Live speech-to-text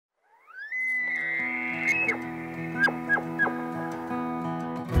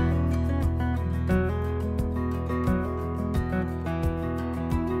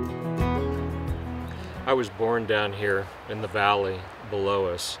I was born down here in the valley below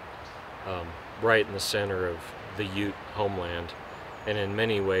us, right in the center of the Ute homeland, and in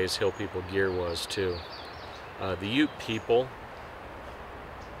many ways Hill People Gear was too. The Ute people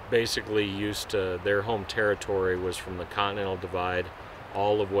basically their home territory was from the Continental Divide,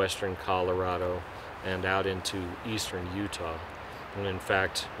 all of western Colorado, and out into eastern Utah. And in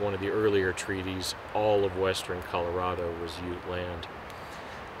fact, one of the earlier treaties, all of western Colorado was Ute land.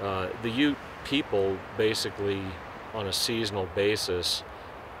 The Ute people basically, on a seasonal basis,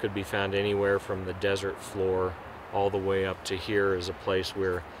 could be found anywhere from the desert floor all the way up to here as a place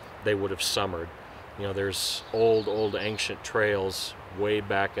where they would have summered. You know, there's old ancient trails way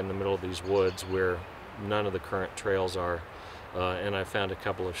back in the middle of these woods where none of the current trails are. And I found a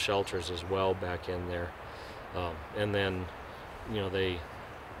couple of shelters as well back in there. And then, you know, they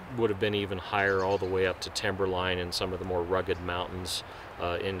would have been even higher all the way up to timberline in some of the more rugged mountains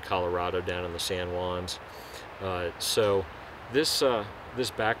in Colorado, down in the San Juans. So this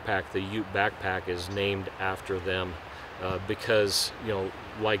backpack, the Ute Backpack, is named after them because, you know,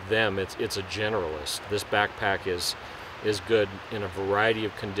 like them, it's a generalist. This backpack is good in a variety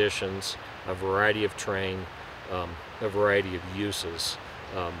of conditions, a variety of terrain, a variety of uses.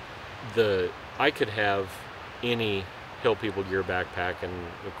 I could have any Hill People Gear backpack, and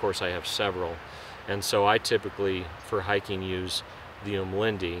of course I have several, and so I typically for hiking use the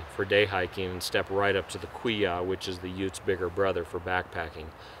Lindy for day hiking and step right up to the Kuya, which is the Ute's bigger brother for backpacking.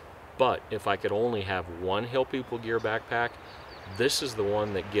 But if I could only have one Hill People Gear backpack, this is the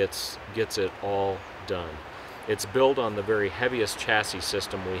one that gets it all done. It's built on the very heaviest chassis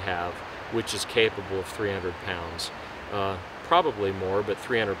system we have, which is capable of 300 pounds. Probably more, but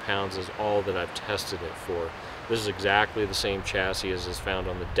 300 pounds is all that I've tested it for. This is exactly the same chassis as is found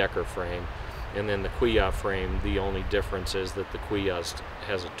on the Decker frame. And then the Kuya frame, the only difference is that the Kuya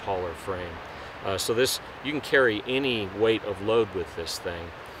has a taller frame. So this, you can carry any weight of load with this thing.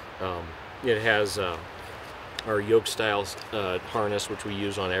 It has our yoke style harness, which we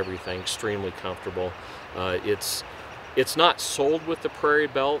use on everything, extremely comfortable. It's not sold with the Prairie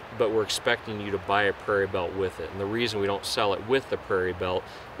Belt, but we're expecting you to buy a Prairie Belt with it. And the reason we don't sell it with the Prairie Belt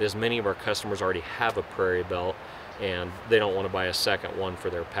is many of our customers already have a Prairie Belt and they don't want to buy a second one for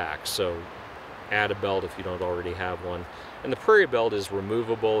their pack. So add a belt if you don't already have one. And the Prairie Belt is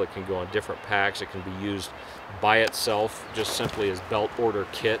removable. It can go on different packs. It can be used by itself, just simply as belt order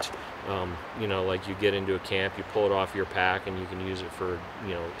kit. You know, like you get into a camp, you pull it off your pack and you can use it for,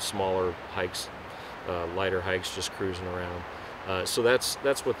 you know, smaller hikes, lighter hikes, just cruising around. So that's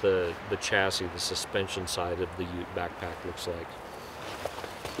what the chassis, the suspension side of the Ute backpack looks like.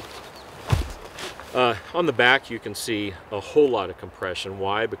 On the back you can see a whole lot of compression.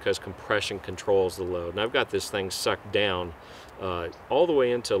 Why? Because compression controls the load. And I've got this thing sucked down all the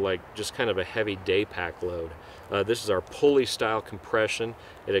way into like just kind of a heavy day pack load. This is our pulley style compression.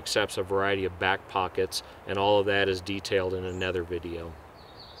 It accepts a variety of back pockets, and all of that is detailed in another video.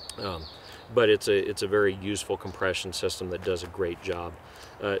 But it's a very useful compression system that does a great job.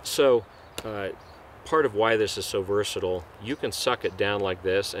 Part of why this is so versatile, you can suck it down like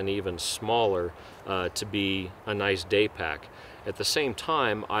this and even smaller to be a nice day pack. At the same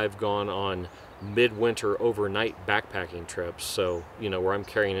time, I've gone on midwinter overnight backpacking trips, so, you know, where I'm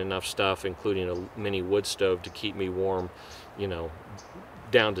carrying enough stuff, including a mini wood stove, to keep me warm, you know,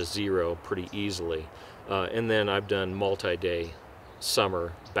 down to 0 pretty easily. And then I've done multi-day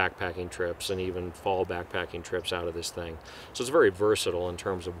summer backpacking trips and even fall backpacking trips out of this thing. So it's very versatile in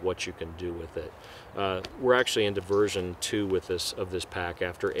terms of what you can do with it. We're actually into version 2 of this pack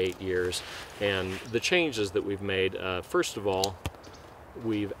after 8 years, and the changes that we've made, first of all,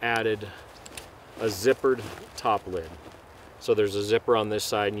 we've added a zippered top lid. So there's a zipper on this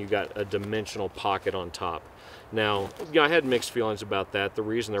side and you got a dimensional pocket on top. Now, you know, I had mixed feelings about that. The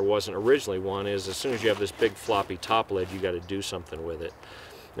reason there wasn't originally one is as soon as you have this big floppy top lid, you got to do something with it.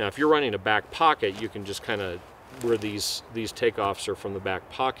 Now, if you're running a back pocket, you can just kind of, where these takeoffs are from the back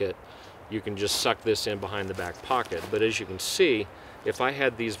pocket, you can just suck this in behind the back pocket. But as you can see, if I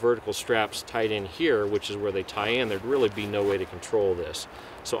had these vertical straps tied in here, which is where they tie in, there'd really be no way to control this.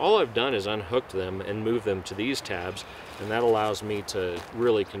 So all I've done is unhooked them and moved them to these tabs, and that allows me to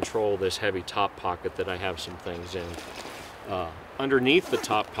really control this heavy top pocket that I have some things in. Underneath the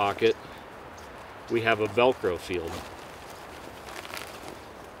top pocket, we have a Velcro field.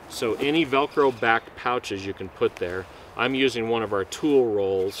 So any Velcro back pouches you can put there. I'm using one of our tool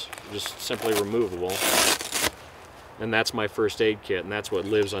rolls, just simply removable. And that's my first aid kit, and that's what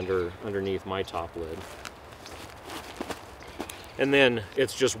lives underneath my top lid. And then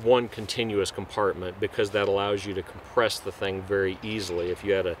it's just one continuous compartment, because that allows you to compress the thing very easily. If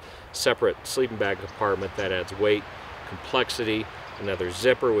you had a separate sleeping bag compartment, that adds weight, complexity, another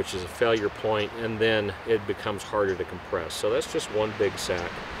zipper, which is a failure point, and then it becomes harder to compress. So that's just one big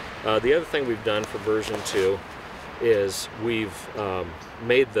sack. The other thing we've done for version 2 is we've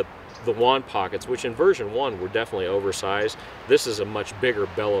made the wand pockets, which in version 1 were definitely oversized. This is a much bigger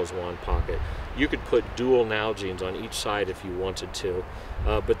bellows wand pocket. You could put dual Nalgene's on each side if you wanted to,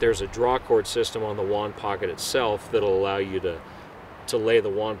 but there's a draw cord system on the wand pocket itself that'll allow you to lay the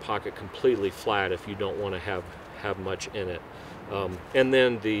wand pocket completely flat if you don't want to have much in it. And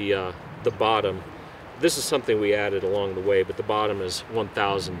then the bottom, this is something we added along the way, but the bottom is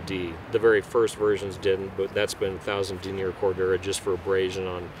 1000D. The very first versions didn't, but that's been 1000D near Cordura just for abrasion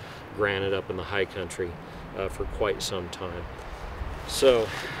on granite up in the high country for quite some time. So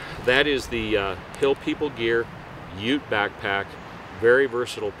that is the Hill People Gear Ute Backpack. Very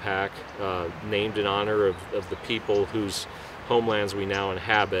versatile pack, named in honor of the people whose homelands we now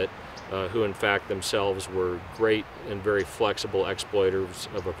inhabit, who in fact themselves were great and very flexible exploiters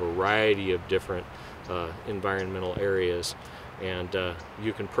of a variety of different environmental areas. And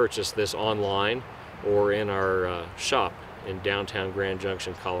you can purchase this online or in our shop in downtown Grand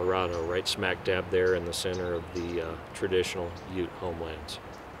Junction, Colorado, right smack dab there in the center of the traditional Ute homelands.